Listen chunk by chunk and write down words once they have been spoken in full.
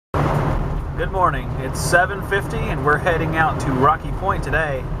Good morning. It's 7:50 and we're heading out to Rocky Point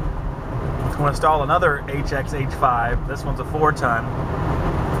today to install another HXH5. This one's a 4-ton.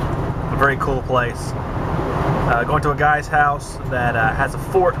 A very cool place. Going to a guy's house that has a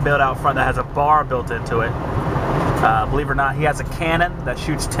fort built out front that has a bar built into it. Believe it or not, he has a cannon that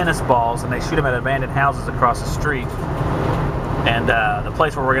shoots tennis balls, and they shoot them at abandoned houses across the street. And the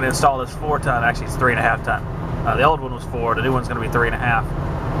place where we're going to install this 4-ton, actually it's 3.5 ton. The old one was 4, the new one's going to be 3.5.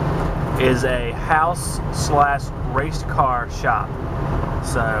 Is a house/raced car shop.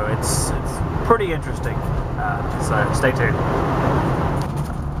 So it's pretty interesting. So stay tuned.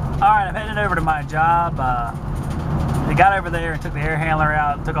 Alright, I'm heading over to my job. They got over there and took the air handler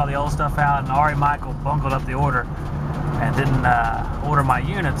out, took all the old stuff out, and Ari Michael bungled up the order and didn't order my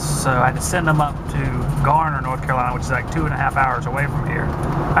units, so I had to send them up to Garner, North Carolina, which is like 2.5 hours away from here.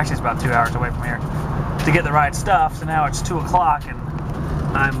 Actually, it's about 2 hours away from here, to get the right stuff. So now it's 2 o'clock and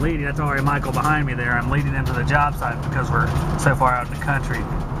I'm leading, that's Ari Michael behind me there, I'm leading them to the job site because we're so far out in the country.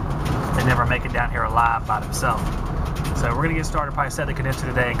 They never make it down here alive by themselves. So we're going to get started, probably set the condenser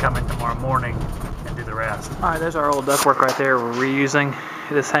today and come in tomorrow morning and do the rest. Alright, there's our old ductwork right there we're reusing.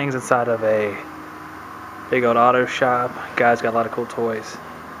 This hangs inside of a big old auto shop. Guy's got a lot of cool toys.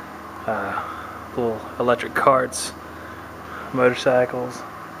 Little electric carts, motorcycles,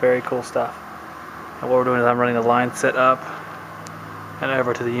 very cool stuff. And what we're doing is I'm running the line set up and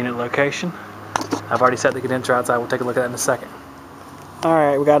over to the unit location. I've already set the condenser outside, we'll take a look at that in a second.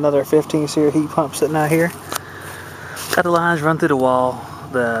 Alright, we got another 15 SEER heat pump sitting out here. Got the lines run through the wall.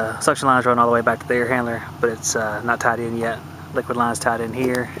 The suction lines run all the way back to the air handler, but it's not tied in yet. Liquid line's tied in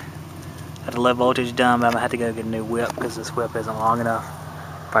here. Got the low voltage done, but I'm gonna have to go get a new whip because this whip isn't long enough.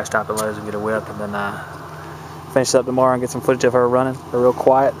 Probably stop at Lowe's and get a whip and then finish it up tomorrow and get some footage of her running. They're real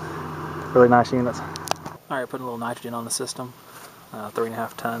quiet, really nice units. Alright, putting a little nitrogen on the system.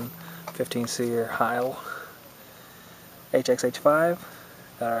 3.5 ton, 15 SEER Heil HXH5.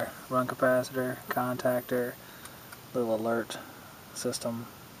 Got our run capacitor, contactor, little alert system,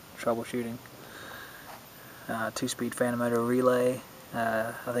 troubleshooting. 2-speed fan motor relay.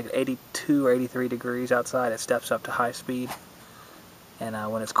 I think 82 or 83 degrees outside, it steps up to high speed. And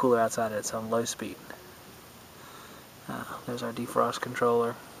when it's cooler outside, it's on low speed. There's our defrost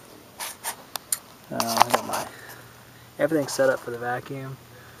controller. I got my everything's set up for the vacuum.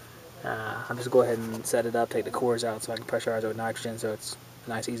 I'll just go ahead and set it up, take the cores out so I can pressurize it with nitrogen so it's a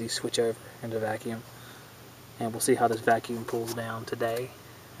nice easy switch over into vacuum. And we'll see how this vacuum pulls down today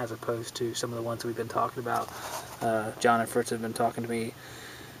as opposed to some of the ones we've been talking about. John and Fritz have been talking to me,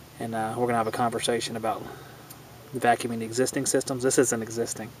 and we're going to have a conversation about vacuuming the existing systems. This isn't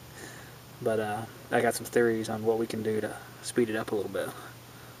existing, but I got some theories on what we can do to speed it up a little bit.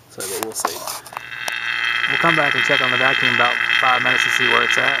 So but we'll see. We'll come back and check on the vacuum about 5 minutes to see where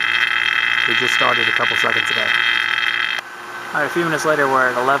it's at. We just started a couple seconds ago. Alright, a few minutes later we're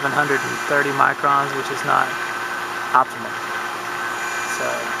at 1130 microns, which is not optimal. So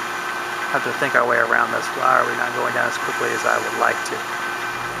I have to think our way around this. Why are we not going down as quickly as I would like to?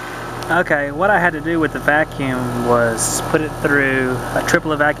 Okay, what I had to do with the vacuum was put it through a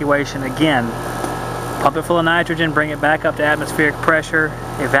triple evacuation again. Pump it full of nitrogen, bring it back up to atmospheric pressure,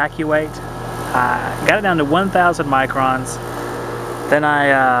 evacuate. Got it down to 1,000 microns. Then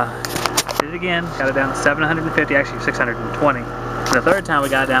I did it again, got it down to 750, actually 620. And the third time we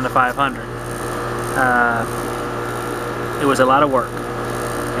got it down to 500. It was a lot of work.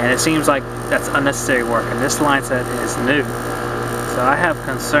 And it seems like that's unnecessary work. And this line set is new. So I have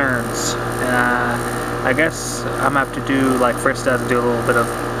concerns. And I guess I'm going to have to do like Fritz does and do a little bit of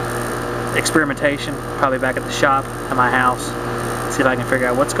experimentation, probably back at the shop at my house. See if I can figure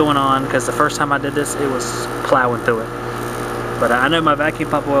out what's going on, because the first time I did this, it was plowing through it. But I know my vacuum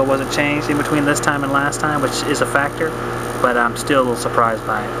pump oil wasn't changed in between this time and last time, which is a factor, but I'm still a little surprised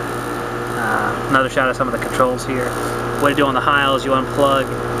by it. Another shot of some of the controls here. What you do on the Heil is you unplug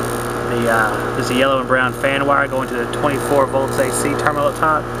there's a yellow and brown fan wire going to the 24 volts AC terminal up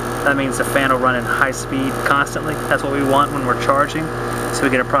top. That means the fan will run in high speed constantly. That's what we want when we're charging, so we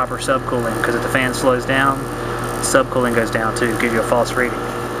get a proper subcooling, because if the fan slows down, subcooling goes down too, gives you a false reading.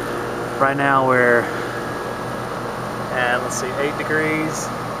 Right now we're at, let's see, 8 degrees,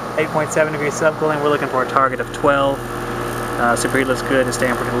 8.7 degrees subcooling. We're looking for a target of 12. Superheat looks good, it's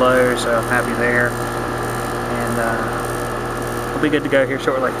staying pretty low, so I'm happy there. And we'll be good to go here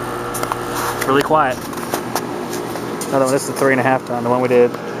shortly. Really quiet. Another one, this is a 3.5 ton. The one we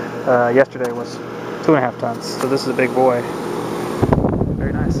did yesterday was 2.5 tons, so this is a big boy.